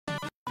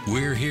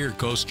We're Here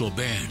Coastal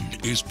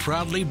Bend is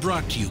proudly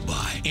brought to you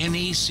by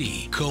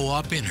NEC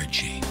Co-op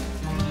Energy.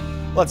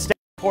 Let's stay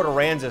in Port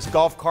Aransas.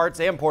 Golf carts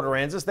and Port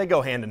Aransas, they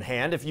go hand in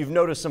hand. If you've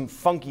noticed some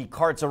funky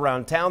carts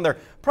around town, they're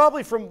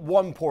probably from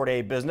one Port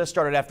A business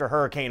started after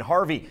Hurricane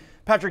Harvey.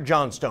 Patrick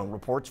Johnstone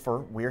reports for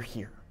We're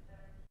Here.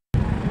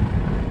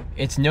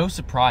 It's no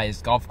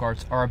surprise golf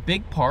carts are a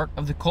big part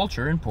of the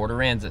culture in Port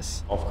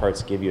Aransas. Golf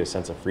carts give you a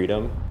sense of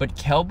freedom. But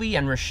Kelby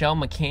and Rochelle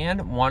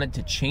McCann wanted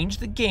to change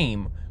the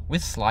game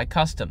with Sly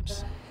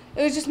Customs.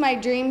 It was just my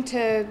dream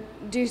to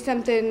do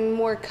something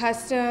more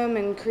custom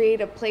and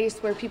create a place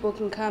where people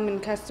can come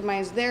and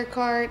customize their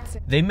carts.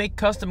 They make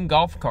custom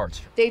golf carts.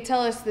 They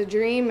tell us the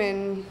dream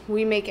and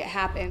we make it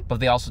happen.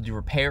 But they also do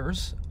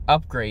repairs,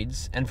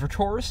 upgrades, and for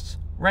tourists,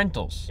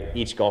 rentals.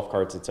 Each golf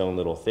cart's its own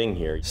little thing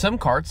here. Some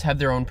carts have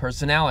their own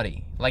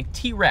personality, like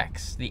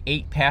T-Rex, the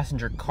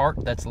 8-passenger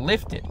cart that's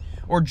lifted,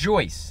 or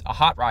Joyce, a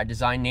hot rod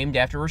design named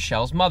after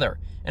Rochelle's mother.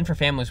 And for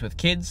families with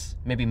kids,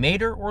 maybe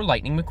Mater or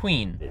Lightning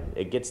McQueen.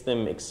 It gets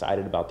them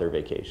excited about their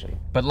vacation.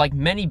 But like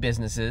many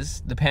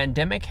businesses, the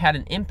pandemic had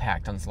an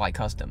impact on Sly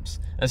Customs.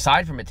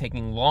 Aside from it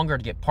taking longer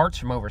to get parts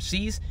from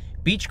overseas,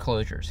 beach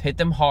closures hit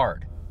them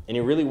hard. And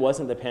it really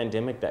wasn't the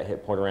pandemic that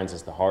hit Port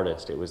Aransas the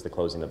hardest, it was the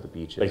closing of the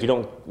beaches. Like, if you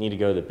don't need to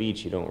go to the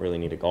beach, you don't really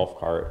need a golf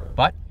cart.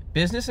 But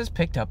business has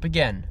picked up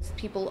again.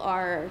 People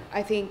are,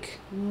 I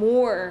think,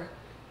 more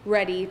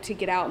ready to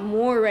get out,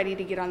 more ready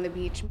to get on the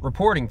beach.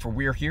 Reporting for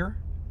We're Here,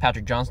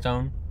 Patrick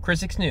Johnstone, Chris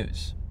 6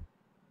 News.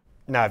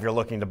 Now, if you're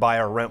looking to buy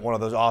or rent one of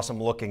those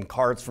awesome looking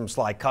carts from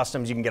Sly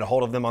Customs, you can get a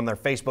hold of them on their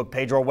Facebook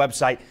page or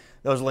website.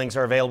 Those links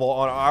are available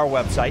on our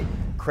website,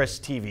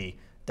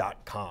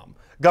 christv.com.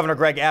 Governor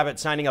Greg Abbott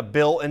signing a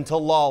bill into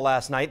law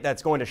last night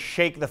that's going to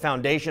shake the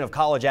foundation of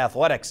college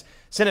athletics.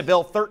 Senate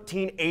Bill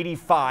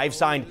 1385,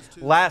 signed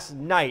last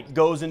night,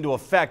 goes into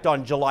effect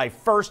on July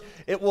 1st.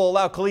 It will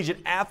allow collegiate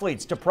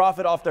athletes to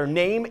profit off their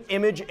name,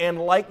 image, and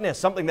likeness,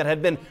 something that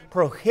had been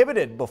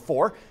prohibited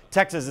before.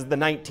 Texas is the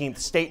 19th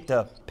state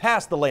to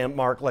pass the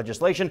landmark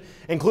legislation.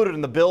 Included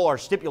in the bill are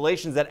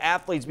stipulations that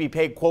athletes be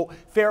paid, quote,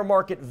 fair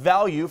market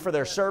value for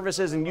their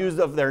services and use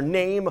of their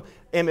name,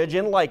 image,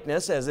 and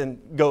likeness, as in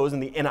goes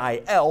in the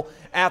NIL.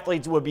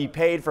 Athletes would be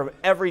paid for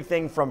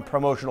everything from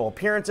promotional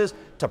appearances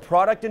to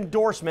product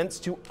endorsements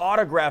to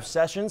autograph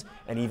sessions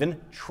and even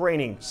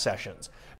training sessions.